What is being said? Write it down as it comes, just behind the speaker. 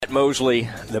Mosley,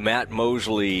 the Matt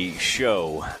Mosley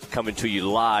Show, coming to you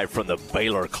live from the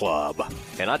Baylor Club.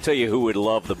 And I tell you who would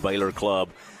love the Baylor Club.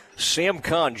 Sam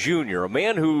Kahn Jr., a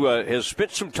man who has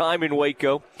spent some time in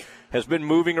Waco, has been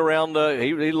moving around.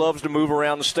 He loves to move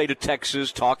around the state of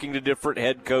Texas, talking to different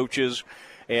head coaches.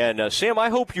 And, Sam, I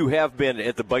hope you have been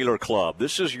at the Baylor Club.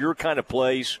 This is your kind of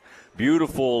place.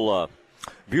 Beautiful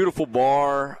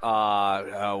bar,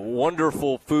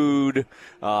 wonderful food.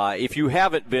 If you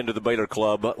haven't been to the Baylor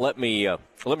Club, let me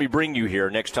bring you here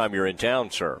next time you're in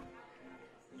town, sir.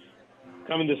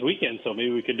 Coming this weekend, so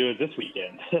maybe we could do it this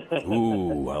weekend.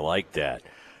 Ooh, I like that.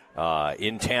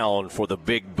 In town for the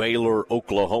big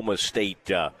Baylor-Oklahoma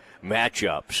State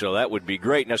matchup, so that would be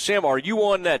great. Now, Sam, are you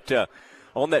on that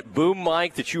boom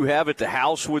mic that you have at the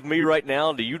house with me right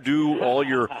now? Do you do all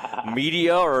your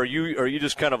media, or are you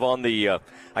just kind of on the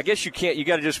I guess you can't. You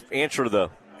got to just answer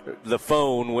the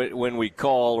phone when we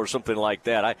call or something like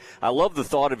that. I love the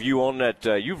thought of you on that.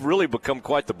 You've really become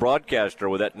quite the broadcaster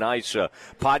with that nice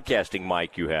podcasting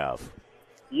mic you have.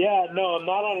 Yeah, no, I'm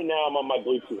not on it now. I'm on my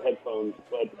Bluetooth headphones.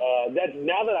 But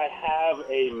now that I have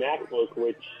a MacBook,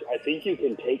 which I think you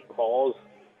can take calls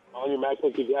on your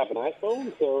MacBook if you have an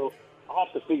iPhone, so I'll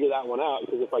have to figure that one out,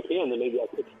 because if I can, then maybe I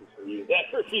could use that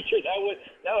for future.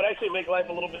 That would actually make life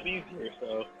a little bit easier,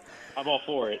 so I'm all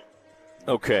for it.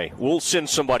 Okay, we'll send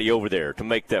somebody over there to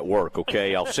make that work,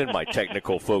 okay? I'll send my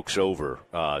technical folks over.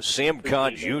 Sam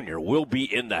Kahn Jr. will be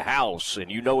in the house,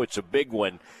 and you know it's a big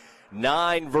one.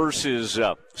 9 versus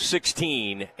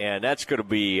 16, and that's going to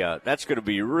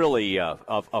be really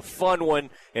a fun one,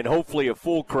 and hopefully a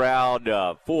full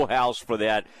crowd, full house for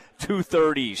that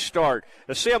 2:30 start.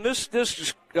 Now, Sam, this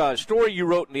story you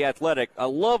wrote in The Athletic, I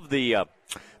love the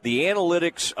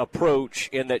analytics approach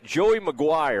in that Joey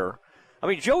McGuire. I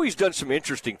mean, Joey's done some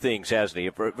interesting things, hasn't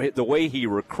he? The way he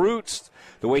recruits,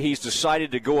 the way he's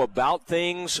decided to go about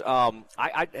things.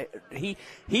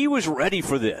 He was ready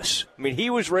for this. I mean, he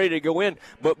was ready to go in.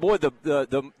 But, boy,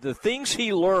 the things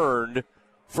he learned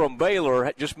from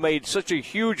Baylor just made such a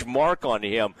huge mark on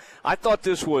him. I thought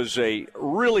this was a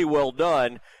really well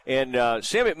done. And,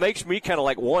 Sam, it makes me kind of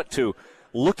like want to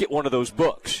look at one of those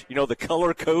books, you know, the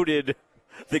color-coded –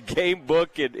 the game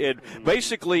book, and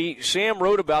basically Sam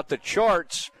wrote about the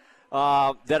charts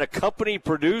that a company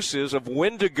produces of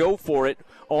when to go for it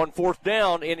on fourth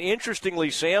down. And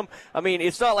interestingly, Sam, I mean,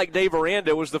 it's not like Dave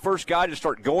Aranda was the first guy to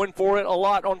start going for it a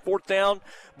lot on fourth down,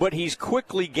 but he's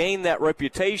quickly gained that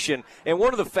reputation. And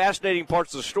one of the fascinating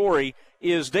parts of the story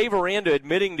is Dave Aranda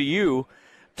admitting to you,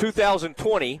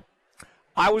 2020,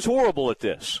 I was horrible at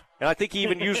this. And I think he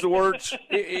even used the words,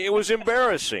 it was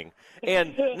embarrassing.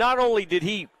 And not only did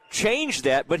he change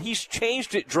that, but he's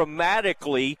changed it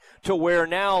dramatically to where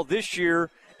now this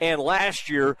year and last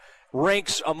year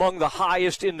ranks among the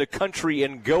highest in the country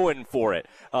in going for it.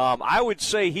 I would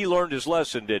say he learned his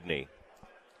lesson, didn't he?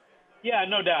 Yeah,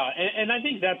 no doubt. And I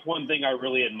think that's one thing I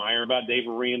really admire about Dave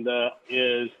Aranda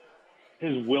is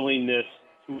his willingness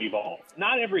to evolve.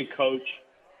 Not every coach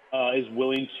is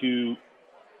willing to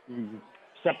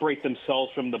separate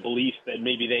themselves from the belief that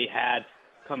maybe they had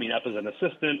coming up as an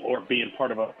assistant or being part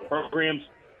of other programs.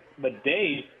 But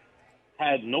Dave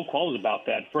had no qualms about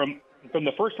that. From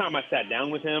the first time I sat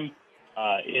down with him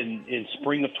in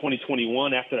spring of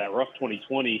 2021, after that rough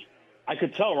 2020, I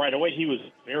could tell right away he was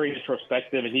very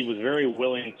introspective, and he was very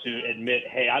willing to admit,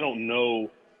 hey, I don't know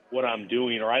what I'm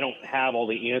doing, or I don't have all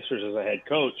the answers as a head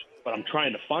coach, but I'm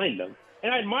trying to find them.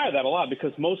 And I admire that a lot,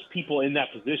 because most people in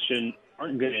that position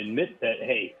aren't going to admit that,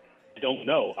 hey, I don't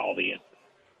know all the answers.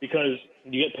 Because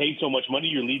you get paid so much money,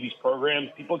 you lead these programs,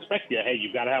 people expect you, hey,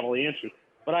 you've got to have all the answers.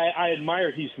 But I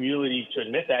admire his humility to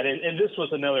admit that. And this was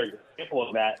another example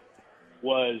of that.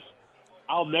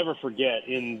 I'll never forget,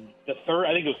 in the third,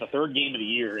 I think it was the third game of the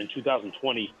year in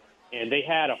 2020, and they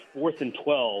had a 4th and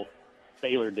 12,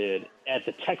 Baylor did, at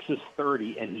the Texas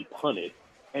 30, and he punted.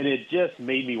 And it just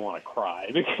made me want to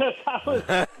cry, because I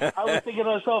was thinking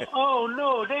to myself, oh,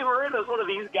 no, Dave Aranda's one of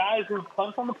these guys who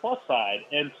punts on the plus side.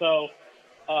 And so –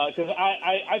 because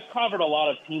I've covered a lot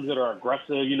of teams that are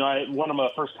aggressive. You know, one of my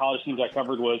first college teams I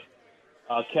covered was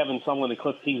Kevin Sumlin and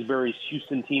Cliff Kingsbury's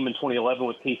Houston team in 2011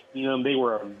 with Case Keenum. They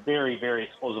were a very, very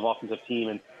explosive offensive team,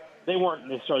 and they weren't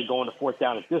necessarily going to fourth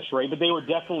down at this rate, but they were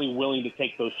definitely willing to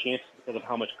take those chances because of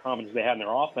how much confidence they had in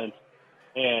their offense.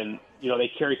 And, you know, they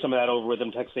carry some of that over with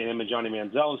them, Texas A&M and Johnny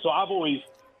Manziel. And so I've always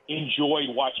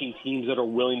enjoyed watching teams that are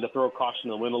willing to throw caution to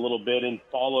the wind a little bit and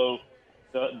follow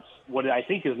what I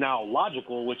think is now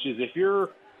logical, which is if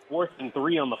you're 4th and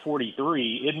 3 on the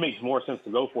 43, it makes more sense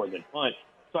to go for it than punt.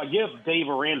 So I give Dave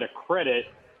Aranda credit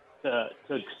to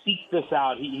seek this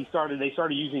out. They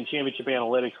started using championship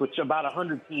analytics, which about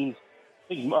 100 teams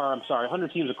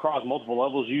 100 teams across multiple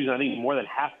levels use, I think more than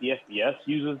half the FBS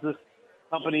uses this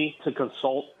company to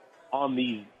consult on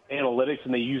these analytics,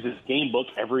 and they use this game book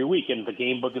every week, and the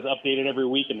game book is updated every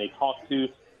week, and they talk to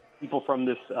people from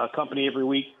this company every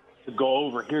week to go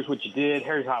over, here's what you did,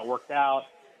 here's how it worked out,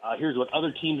 here's what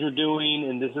other teams are doing,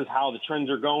 and this is how the trends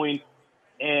are going.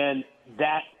 And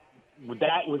that with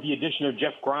the addition of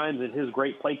Jeff Grimes and his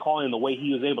great play calling and the way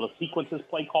he was able to sequence his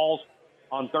play calls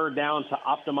on third down to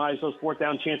optimize those fourth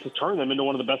down chances, turn them into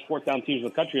one of the best fourth down teams in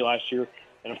the country last year.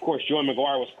 And, of course, Joey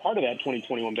McGuire was part of that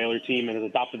 2021 Baylor team and has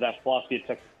adopted that philosophy at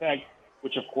Texas Tech,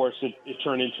 which, of course, it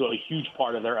turned into a huge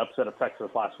part of their upset of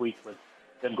Texas last week with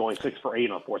them going 6 for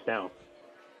 8 on fourth down.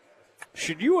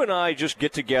 Should you and I just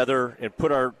get together and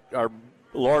put our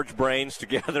large brains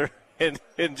together and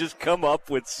just come up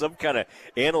with some kind of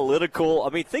analytical – I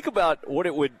mean, think about what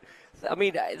it would – I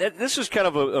mean, this is kind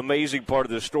of an amazing part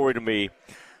of the story to me,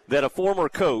 that a former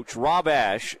coach, Rob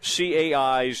Ash,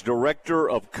 CAI's Director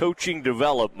of Coaching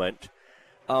Development,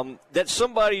 that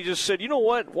somebody just said, you know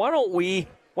what, why don't we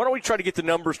try to get the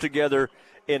numbers together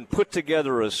and put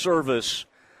together a service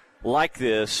like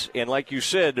this? And like you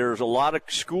said, there's a lot of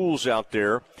schools out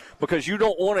there, because you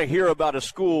don't want to hear about a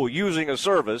school using a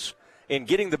service and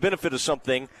getting the benefit of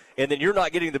something, and then you're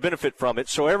not getting the benefit from it.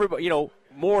 So everybody,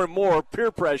 more and more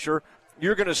peer pressure,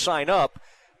 you're going to sign up.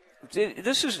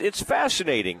 It's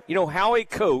fascinating, how a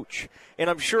coach, and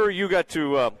I'm sure you got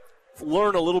to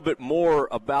learn a little bit more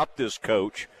about this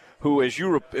coach, who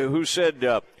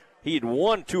said he had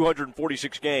won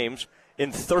 246 games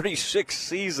in 36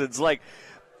 seasons. Like,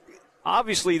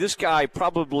 obviously, this guy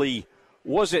probably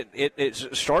wasn't at the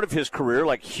start of his career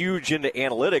like huge into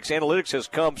analytics. Analytics has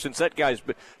come since that guy's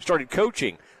started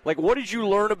coaching. Like, what did you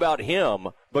learn about him?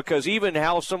 Because even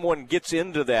how someone gets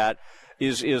into that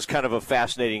is kind of a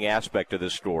fascinating aspect of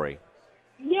this story.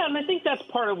 Yeah, and I think that's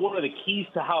part of one of the keys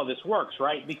to how this works,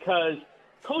 right? Because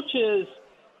coaches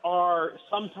are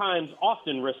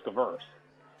often risk-averse.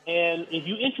 And if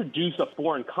you introduce a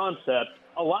foreign concept,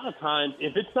 a lot of times,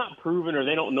 if it's not proven or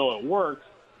they don't know it works,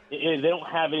 and they don't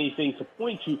have anything to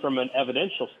point to from an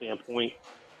evidential standpoint,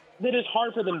 then it's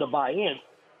hard for them to buy in.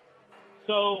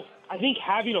 So I think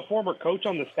having a former coach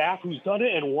on the staff who's done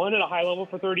it and won at a high level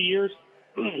for 30 years,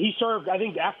 he served, I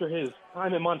think after his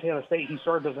time at Montana State, he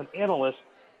served as an analyst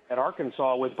at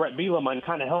Arkansas with Brett Bielema and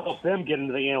kind of helped them get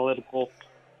into the analytical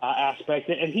aspect.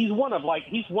 And he's one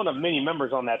of many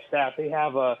members on that staff. They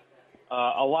have a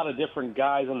lot of different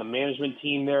guys on the management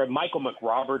team there. Michael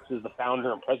McRoberts is the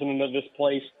founder and president of this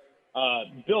place.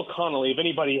 Bill Connolly, if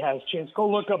anybody has a chance, go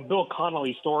look up Bill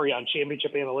Connolly's story on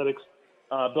Championship Analytics.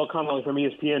 Bill Connolly from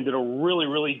ESPN did a really,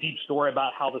 really deep story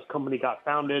about how this company got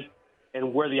founded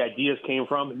and where the ideas came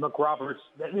from. And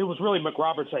it was really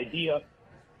McRoberts' idea.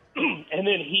 And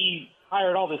then he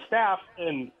hired all the staff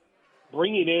and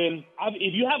bringing in –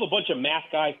 if you have a bunch of math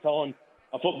guys telling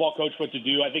a football coach what to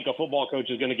do, I think a football coach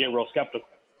is going to get real skeptical.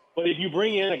 But if you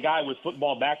bring in a guy with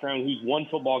football background who's won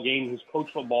football games, who's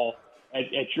coached football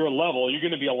at your level, you're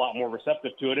going to be a lot more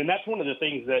receptive to it. And that's one of the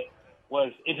things that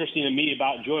was interesting to me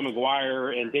about Joey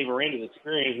McGuire and Dave Aranda's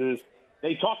experience is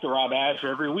they talk to Rob Ash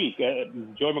every week.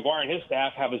 Joey McGuire and his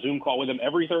staff have a Zoom call with him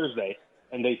every Thursday,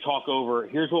 and they talk over,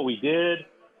 here's what we did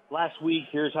last week,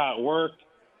 here's how it worked,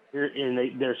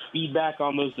 there's feedback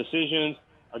on those decisions.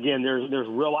 Again, there's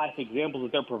real-life examples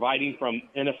that they're providing from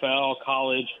NFL,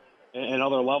 college, and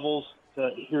other levels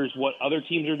to here's what other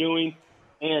teams are doing.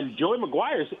 And Joey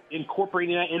McGuire's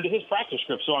incorporating that into his practice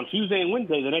script. So on Tuesday and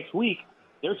Wednesday the next week,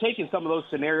 they're taking some of those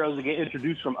scenarios that get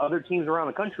introduced from other teams around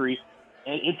the country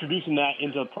and introducing that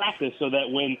into practice so that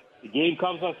when the game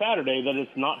comes on Saturday, that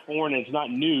it's not foreign and it's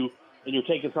not new, and you're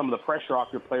taking some of the pressure off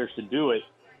your players to do it.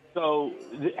 So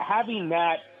having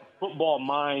that football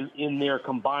mind in there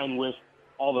combined with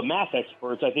all the math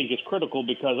experts, I think is critical,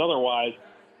 because otherwise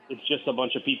it's just a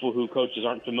bunch of people who coaches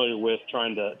aren't familiar with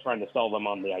trying to sell them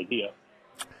on the idea.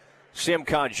 Sam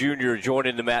Kahn Jr.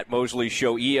 joining the Matt Mosley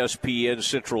Show, ESPN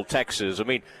Central Texas. I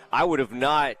mean, I would have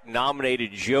not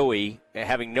nominated Joey,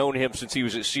 having known him since he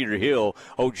was at Cedar Hill.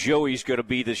 Oh, Joey's going to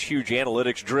be this huge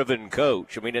analytics-driven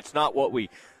coach. I mean, it's not what we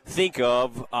think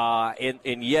of,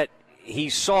 and yet he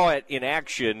saw it in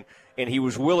action, and he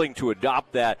was willing to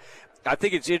adopt that. I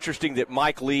think it's interesting that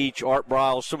Mike Leach, Art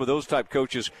Briles, some of those type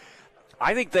coaches,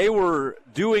 I think they were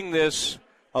doing this,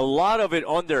 a lot of it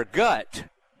on their gut,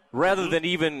 rather than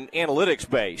even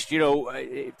analytics-based,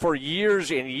 for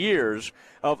years and years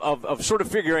of sort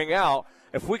of figuring out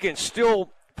if we can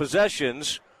steal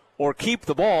possessions or keep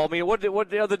the ball. I mean, what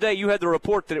the other day you had the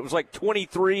report that it was like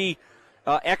 23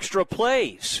 extra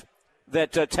plays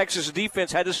that Texas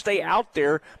defense had to stay out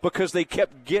there because they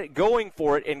kept going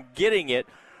for it and getting it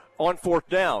on fourth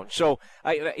down. So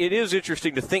it is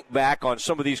interesting to think back on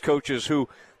some of these coaches who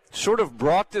sort of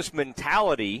brought this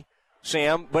mentality,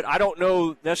 Sam, but I don't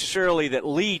know necessarily that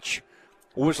Leach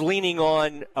was leaning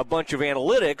on a bunch of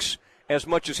analytics as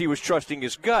much as he was trusting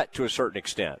his gut to a certain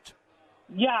extent.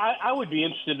 Yeah, I would be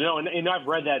interested to know, and I've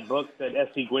read that book that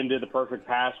S.C. Gwynn did, The Perfect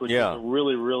Pass, which is a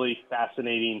really, really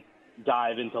fascinating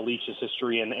dive into Leach's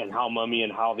history and how Mummy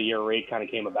and how the air raid kind of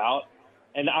came about.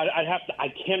 And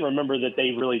I can't remember that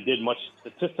they really did much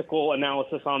statistical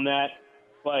analysis on that,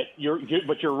 but you're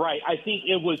right. I think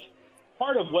it was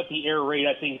part of what the air raid,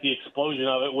 I think the explosion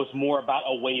of it was more about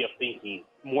a way of thinking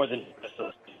more than just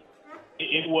a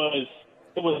it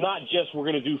was not just we're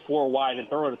going to do four wide and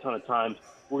throw it a ton of times.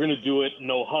 We're going to do it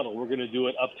no huddle. We're going to do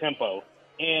it up tempo.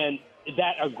 And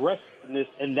that aggressiveness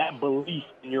and that belief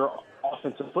in your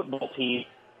offensive football team,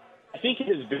 I think it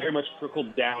has very much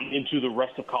trickled down into the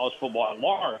rest of college football at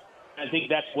large. I think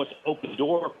that's what's opened the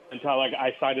door until, like,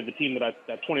 I cited the team that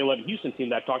 2011 Houston team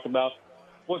that I talked about.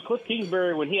 Well, Cliff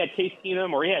Kingsbury, when he had Case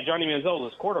Keenum or he had Johnny Manziel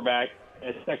as quarterback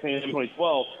at Texas A&M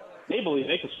 2012, they believe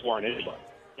they could score on anybody.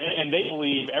 And they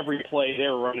believe every play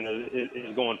they're running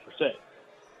is going for 6.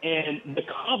 And the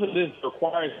confidence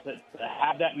requires to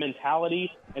have that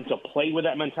mentality and to play with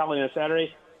that mentality on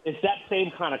Saturday. It's that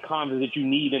same kind of confidence that you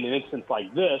need in an instance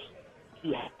like this.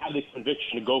 You have the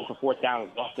conviction to go for fourth down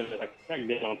as often as I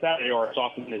did on Saturday, or as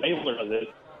often as Baylor does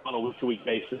it on a week-to-week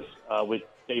basis with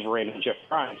Dave Aranda and Jeff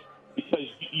Grimes. Because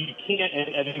you can't,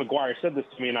 and Evan McGuire said this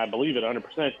to me, and I believe it 100%,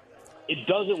 it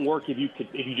doesn't work if you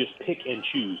just pick and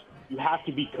choose. You have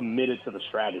to be committed to the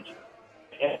strategy.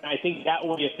 And I think that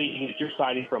way of thinking that you're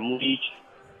citing from Leach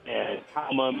and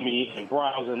Mummy and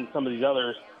Browse and some of these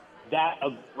others, that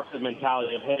aggressive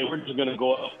mentality of, hey, we're just going to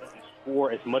go up and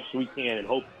score as much as we can and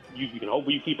hope you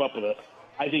keep up with us.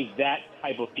 I think that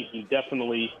type of thinking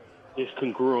definitely is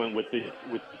congruent with the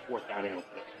fourth down analysis.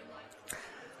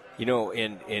 You know,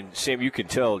 and Sam, you can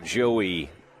tell Joey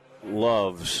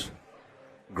loves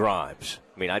Grimes.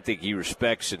 I mean, I think he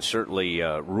respects, and certainly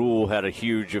Rule had a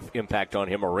huge impact on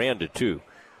him, Aranda too.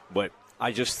 But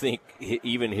I just think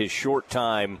even his short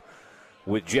time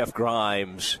with Jeff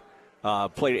Grimes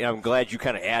played, and I'm glad you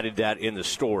kind of added that in the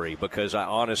story, because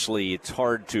honestly, it's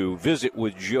hard to visit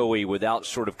with Joey without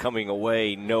sort of coming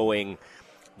away knowing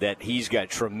that he's got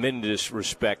tremendous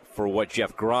respect for what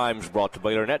Jeff Grimes brought to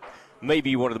Baylor. And that may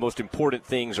be one of the most important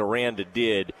things Aranda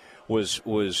did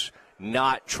was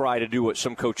not try to do what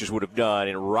some coaches would have done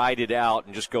and ride it out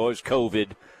and just go, it's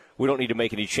COVID. We don't need to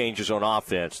make any changes on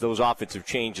offense. Those offensive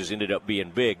changes ended up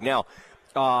being big. Now,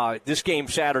 this game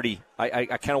Saturday, I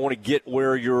kind of want to get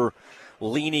where you're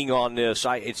leaning on this.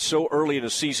 It's so early in the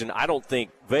season. I don't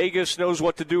think Vegas knows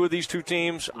what to do with these two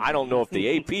teams. I don't know if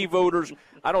the AP voters,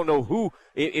 I don't know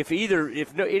if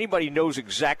anybody knows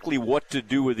exactly what to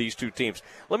do with these two teams.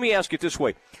 Let me ask it this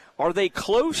way. Are they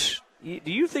close?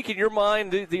 Do you think in your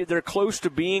mind they're close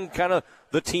to being kind of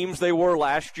the teams they were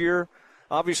last year?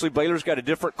 Obviously, Baylor's got a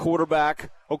different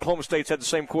quarterback. Oklahoma State's had the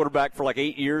same quarterback for like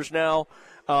 8 years now.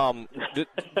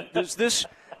 Does this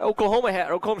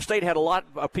Oklahoma State had a lot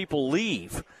of people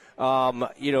leave.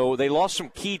 They lost some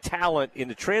key talent in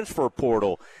the transfer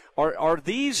portal. Are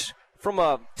these, from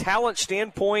a talent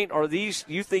standpoint,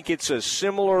 you think it's a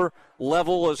similar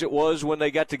level as it was when they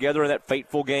got together in that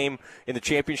fateful game in the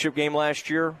championship game last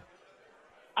year?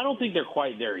 I don't think they're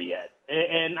quite there yet.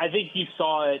 And I think you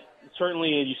saw it, certainly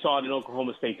you saw it in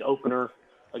Oklahoma State's opener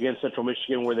against Central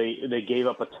Michigan, where they gave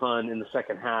up a ton in the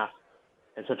second half,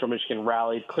 and Central Michigan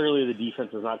rallied. Clearly the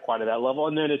defense is not quite at that level.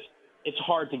 And then it's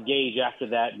hard to gauge after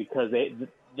that because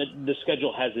the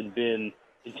schedule hasn't been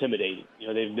intimidating.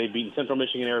 They've beaten Central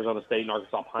Michigan, Arizona State, and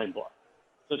Arkansas Pine Bluff.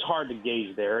 So it's hard to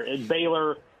gauge there. And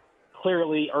Baylor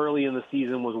clearly early in the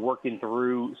season was working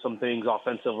through some things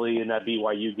offensively in that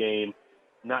BYU game.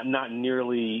 Not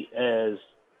nearly as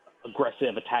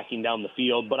aggressive attacking down the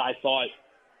field, but I thought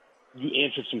you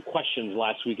answered some questions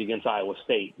last week against Iowa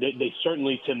State. They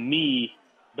certainly, to me,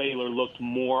 Baylor looked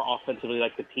more offensively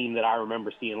like the team that I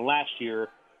remember seeing last year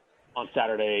on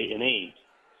Saturday in Ames.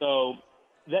 So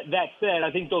that said,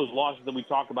 I think those losses that we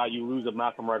talk about, you lose a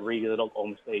Malcolm Rodriguez at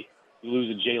Oklahoma State, you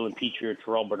lose a Jalen Petrie or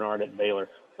Terrell Bernard at Baylor.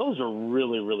 Those are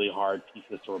really, really hard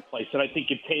pieces to replace. And I think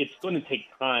it's going to take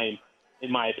time,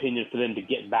 in my opinion, for them to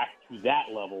get back to that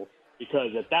level,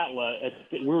 because at that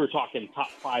we were talking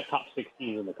top 5, top 6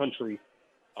 teams in the country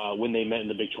when they met in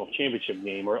the Big 12 championship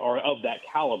game, or of that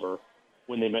caliber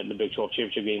when they met in the Big 12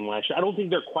 championship game last year. I don't think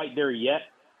they're quite there yet,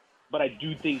 but I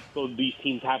do think these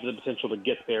teams have the potential to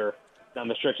get there down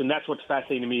the stretch. And that's what's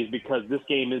fascinating to me, is because this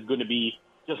game is going to be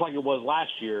just like it was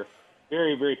last year,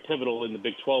 very, very pivotal in the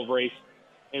Big 12 race.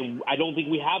 And I don't think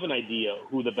we have an idea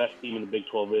who the best team in the Big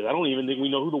 12 is. I don't even think we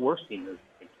know who the worst team is in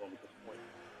the Big 12 at this point.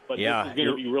 But this is going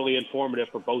to be really informative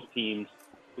for both teams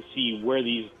to see where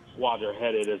these squads are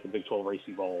headed as the Big 12 race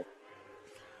evolves.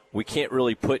 We can't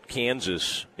really put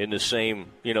Kansas in the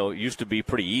same, it used to be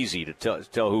pretty easy to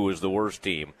tell who was the worst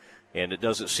team, and it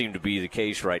doesn't seem to be the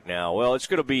case right now. Well, it's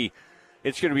going to be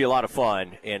a lot of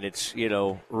fun, and it's,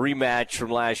 rematch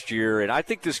from last year. And I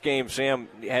think this game, Sam,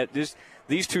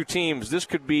 these two teams, this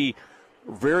could be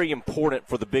very important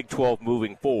for the Big 12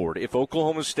 moving forward. If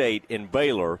Oklahoma State and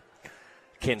Baylor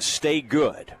can stay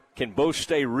good, can both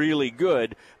stay really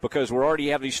good, because we already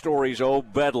have these stories,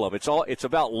 bedlam. It's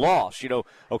about loss.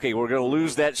 Okay, we're going to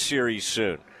lose that series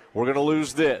soon. We're going to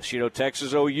lose this.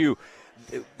 Texas OU.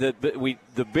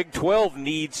 The Big 12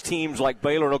 needs teams like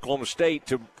Baylor and Oklahoma State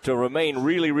to remain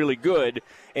really, really good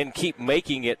and keep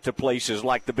making it to places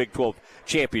like the Big 12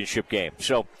 championship game.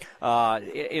 So,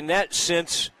 in that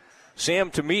sense,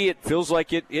 Sam, to me, it feels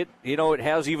like it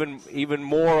has even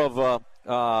more of a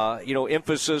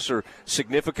emphasis or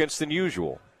significance than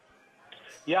usual.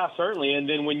 Yeah, certainly. And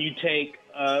then when you take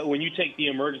the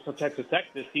emergence of Texas Tech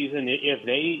this season, if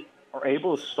they are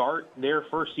able to start their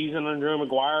first season under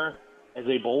McGuire as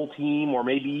a bowl team, or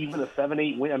maybe even a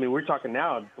 7-8 win. I mean, we're talking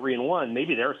now 3-1.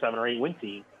 Maybe they're a 7 or 8 win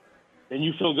team. Then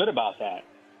you feel good about that.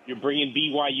 You're bringing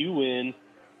BYU in,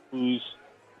 who's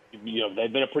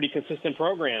they've been a pretty consistent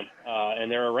program,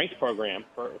 and they're a ranked program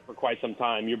for quite some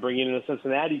time. You're bringing in a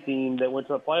Cincinnati team that went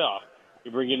to the playoff.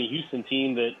 You're bringing in a Houston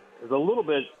team that is a little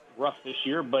bit rough this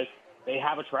year, but they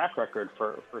have a track record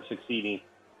for succeeding.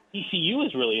 TCU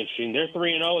is really interesting. They're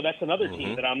 3-0. That's another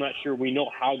team that I'm not sure we know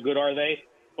how good are they,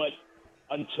 but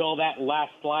until that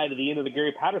last slide at the end of the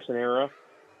Gary Patterson era,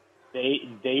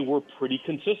 they were pretty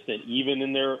consistent, even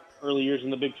in their early years in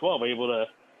the Big 12, able to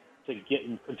get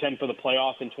and contend for the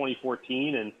playoff in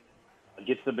 2014 and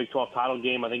get to the Big 12 title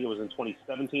game. I think it was in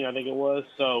 2017, I think it was.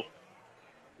 So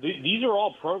these are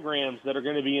all programs that are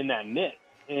going to be in that mix.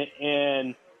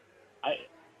 And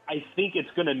I think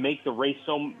it's going to make the race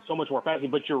so much more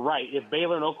fascinating. But you're right. If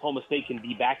Baylor and Oklahoma State can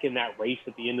be back in that race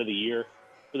at the end of the year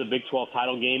for the Big 12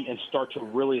 title game and start to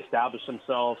really establish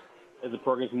themselves as the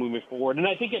program's moving forward. And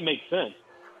I think it makes sense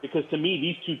because, to me,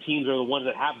 these two teams are the ones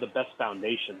that have the best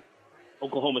foundation.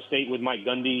 Oklahoma State with Mike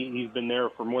Gundy, he's been there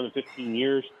for more than 15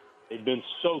 years. They've been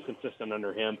so consistent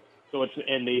under him.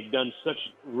 And they've done such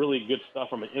really good stuff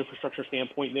from an infrastructure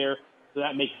standpoint there. So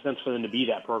that makes sense for them to be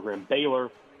that program. Baylor,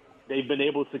 they've been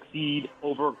able to succeed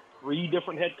over 3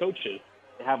 different head coaches.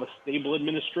 They have a stable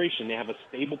administration. They have a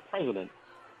stable president.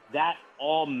 That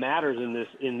all matters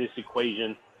in this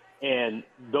equation. And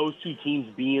those two teams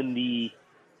being the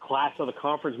class of the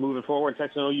conference moving forward,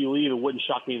 Texas and OU leave, it wouldn't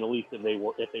shock me in the least if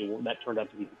that turned out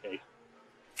to be the case.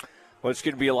 Well, it's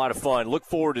going to be a lot of fun. Look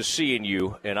forward to seeing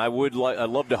you, and I'd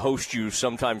love to host you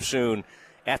sometime soon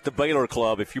at the Baylor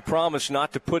Club if you promise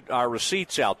not to put our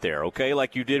receipts out there, okay,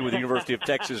 like you did with the University of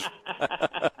Texas.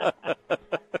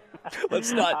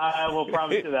 Let's not. I will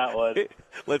promise you that one.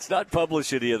 Let's not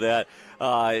publish any of that.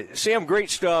 Sam,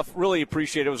 great stuff. Really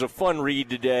appreciate it. It was a fun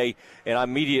read today, and I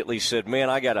immediately said, man,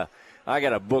 I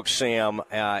gotta book Sam,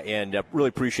 and really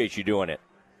appreciate you doing it.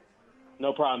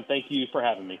 No problem. Thank you for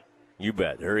having me. You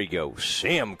bet. There you go.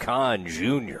 Sam Kahn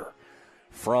Jr.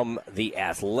 from The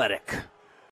Athletic.